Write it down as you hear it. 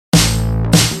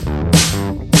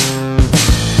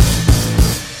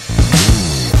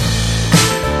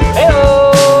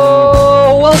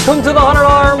Welcome to the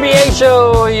 $100 MBA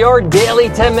Show, your daily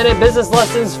 10-minute business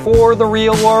lessons for the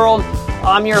real world.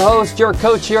 I'm your host, your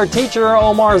coach, your teacher,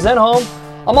 Omar Zenhom.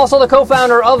 I'm also the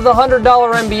co-founder of the $100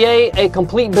 MBA, a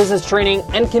complete business training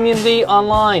and community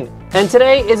online. And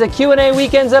today is a Q&A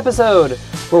Weekends episode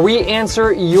where we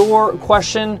answer your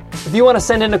question. If you want to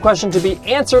send in a question to be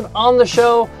answered on the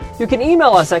show, you can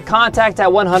email us at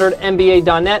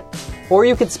contact@100mba.net, or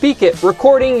you can speak it,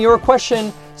 recording your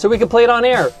question so we can play it on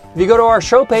air. If you go to our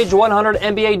show page,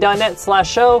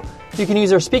 100mba.net/show, you can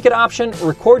use our speak it option,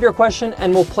 record your question,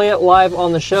 and we'll play it live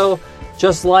on the show,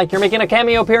 just like you're making a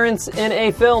cameo appearance in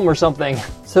a film or something.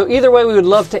 So either way, we would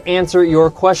love to answer your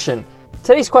question.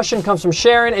 Today's question comes from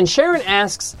Sharon, and Sharon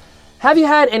asks, have you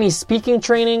had any speaking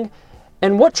training?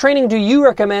 And what training do you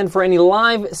recommend for any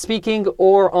live speaking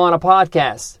or on a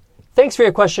podcast? Thanks for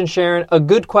your question, Sharon. A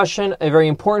good question, a very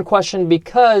important question,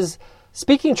 because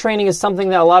speaking training is something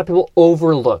that a lot of people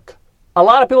overlook. A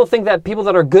lot of people think that people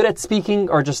that are good at speaking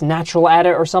are just natural at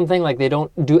it or something, like they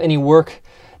don't do any work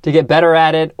to get better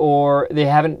at it, or they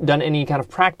haven't done any kind of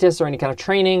practice or any kind of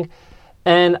training.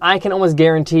 And I can almost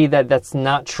guarantee that that's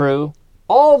not true.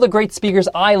 All the great speakers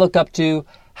I look up to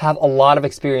have a lot of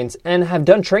experience and have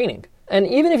done training. And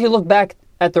even if you look back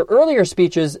at their earlier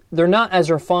speeches, they're not as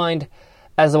refined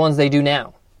as the ones they do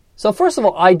now. So first of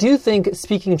all, I do think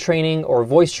speaking training or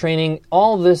voice training,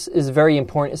 all of this is very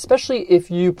important, especially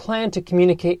if you plan to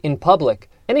communicate in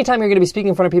public. Anytime you're going to be speaking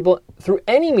in front of people through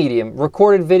any medium,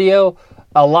 recorded video,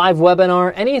 a live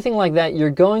webinar, anything like that,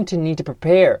 you're going to need to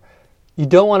prepare. You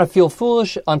don't want to feel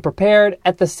foolish, unprepared.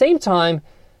 At the same time,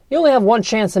 you only have one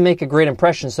chance to make a great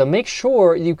impression, so make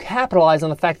sure you capitalize on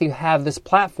the fact that you have this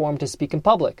platform to speak in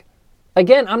public.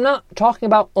 Again, I'm not talking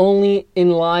about only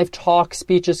in live talk,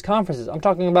 speeches, conferences. I'm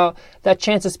talking about that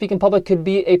chance to speak in public could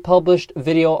be a published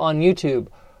video on YouTube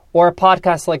or a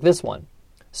podcast like this one.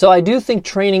 So I do think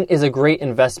training is a great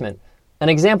investment. An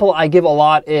example I give a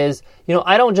lot is,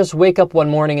 I don't just wake up one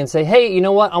morning and say, hey, you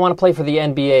know what? I want to play for the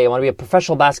NBA. I want to be a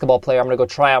professional basketball player. I'm going to go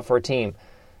try out for a team.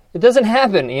 It doesn't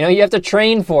happen. You have to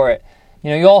train for it.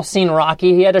 You all seen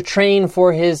Rocky. He had to train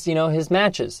for his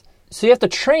matches. So you have to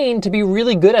train to be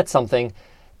really good at something,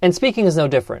 and speaking is no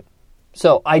different.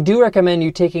 So I do recommend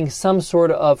you taking some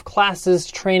sort of classes,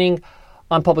 training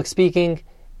on public speaking,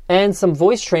 and some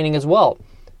voice training as well.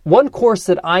 One course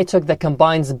that I took that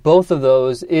combines both of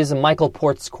those is Michael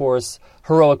Port's course,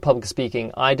 Heroic Public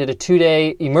Speaking. I did a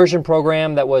 2-day immersion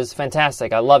program that was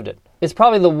fantastic. I loved it. It's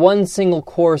probably the one single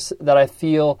course that I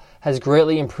feel has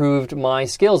greatly improved my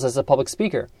skills as a public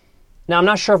speaker. Now, I'm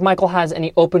not sure if Michael has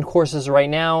any open courses right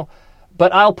now,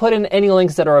 but I'll put in any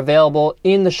links that are available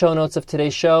in the show notes of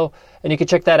today's show, and you can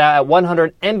check that out at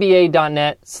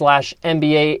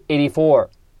 100mba.net/MBA84.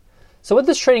 So what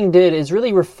this training did is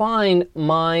really refine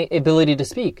my ability to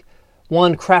speak.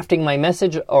 One, crafting my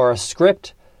message or a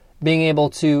script, being able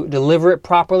to deliver it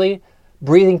properly,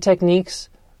 breathing techniques,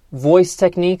 voice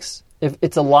techniques. If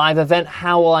it's a live event,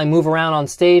 how will I move around on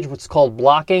stage, what's called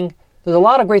blocking. There's a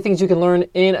lot of great things you can learn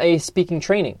in a speaking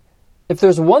training. If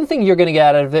there's one thing you're going to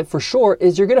get out of it for sure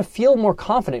is you're going to feel more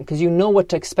confident because you know what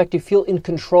to expect. You feel in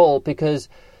control because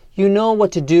you know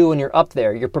what to do when you're up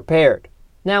there. You're prepared.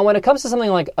 Now, when it comes to something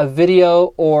like a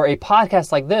video or a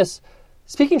podcast like this,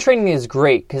 speaking training is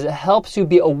great because it helps you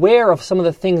be aware of some of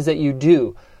the things that you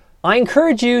do. I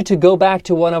encourage you to go back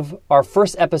to one of our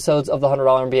first episodes of the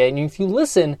 $100 MBA, and if you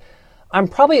listen, I'm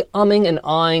probably umming and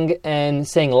ahhing and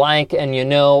saying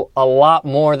and a lot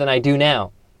more than I do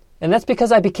now. And that's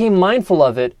because I became mindful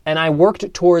of it and I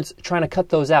worked towards trying to cut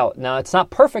those out. Now, it's not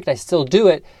perfect, I still do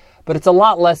it, but it's a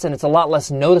lot less and it's a lot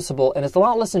less noticeable and it's a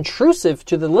lot less intrusive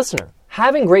to the listener.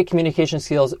 Having great communication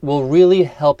skills will really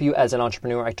help you as an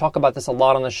entrepreneur. I talk about this a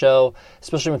lot on the show,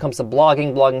 especially when it comes to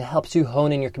blogging. Blogging helps you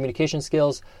hone in your communication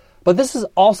skills. But this is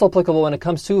also applicable when it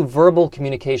comes to verbal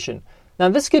communication. Now,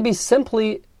 this could be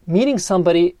simply meeting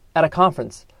somebody at a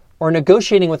conference or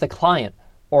negotiating with a client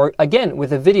or, again,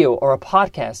 with a video or a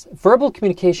podcast. Verbal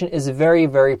communication is very,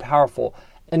 very powerful,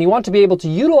 and you want to be able to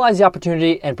utilize the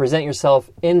opportunity and present yourself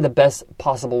in the best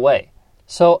possible way.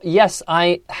 So, yes,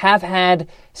 I have had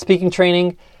speaking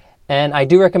training, and I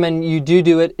do recommend you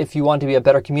do it if you want to be a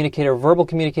better communicator, verbal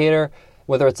communicator,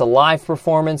 whether it's a live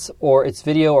performance or it's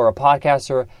video or a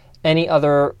podcast or any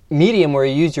other medium where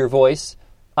you use your voice.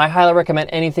 I highly recommend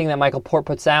anything that Michael Port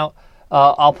puts out.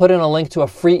 I'll put in a link to a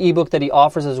free ebook that he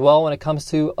offers as well when it comes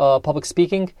to public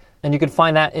speaking. And you can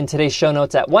find that in today's show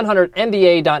notes at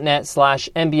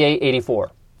 100mba.net/MBA84.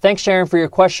 Thanks, Sharon, for your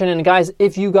question. And guys,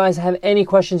 if you guys have any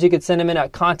questions, you could send them in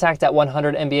at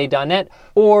contact@100mba.net,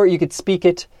 or you could speak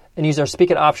it and use our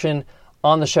speak it option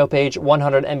on the show page,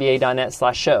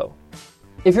 100mba.net/show.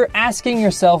 If you're asking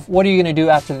yourself, what are you going to do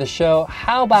after the show?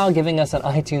 How about giving us an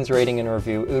iTunes rating and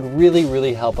review? It would really,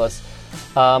 really help us.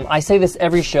 I say this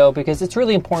every show because it's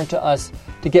really important to us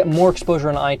to get more exposure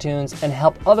on iTunes and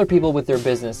help other people with their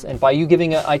business. And by you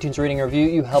giving an iTunes rating and review,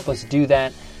 you help us do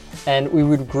that, and we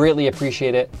would greatly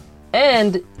appreciate it.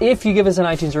 And if you give us an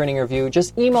iTunes rating and review,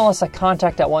 just email us at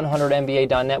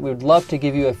contact@100mba.net. We would love to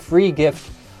give you a free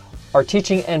gift, our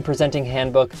teaching and presenting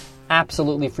handbook,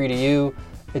 absolutely free to you.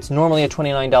 It's normally a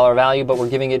 $29 value, but we're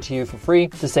giving it to you for free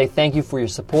to say thank you for your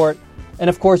support. And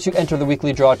of course, you enter the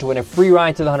weekly draw to win a free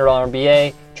ride to the $100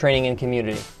 MBA training and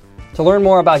community. To learn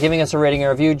more about giving us a rating and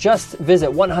review, just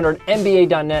visit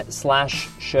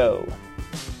 100mba.net/show.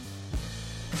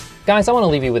 Guys, I want to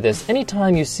leave you with this.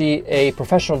 Anytime you see a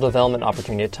professional development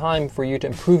opportunity, a time for you to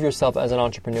improve yourself as an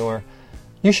entrepreneur,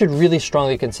 you should really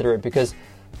strongly consider it, because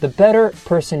the better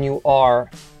person you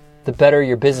are, the better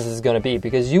your business is going to be,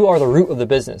 because you are the root of the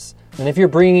business. And if you're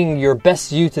bringing your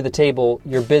best you to the table,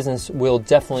 your business will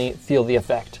definitely feel the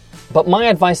effect. But my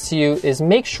advice to you is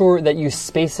make sure that you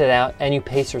space it out and you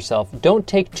pace yourself. Don't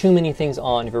take too many things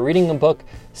on. If you're reading a book,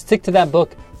 stick to that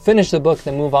book, finish the book,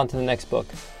 then move on to the next book.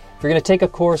 If you're going to take a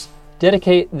course,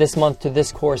 dedicate this month to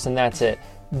this course and that's it.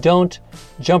 Don't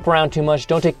jump around too much.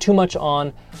 Don't take too much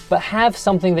on, but have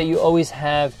something that you always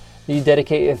have. You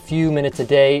dedicate a few minutes a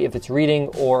day if it's reading,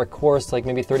 or a course like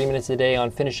maybe 30 minutes a day on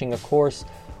finishing a course,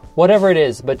 whatever it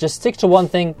is, but just stick to one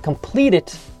thing, complete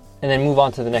it, and then move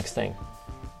on to the next thing.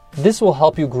 This will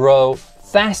help you grow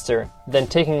faster than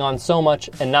taking on so much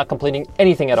and not completing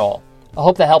anything at all. I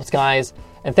hope that helps, guys,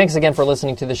 and thanks again for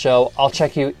listening to the show. I'll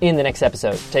check you in the next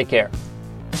episode. Take care.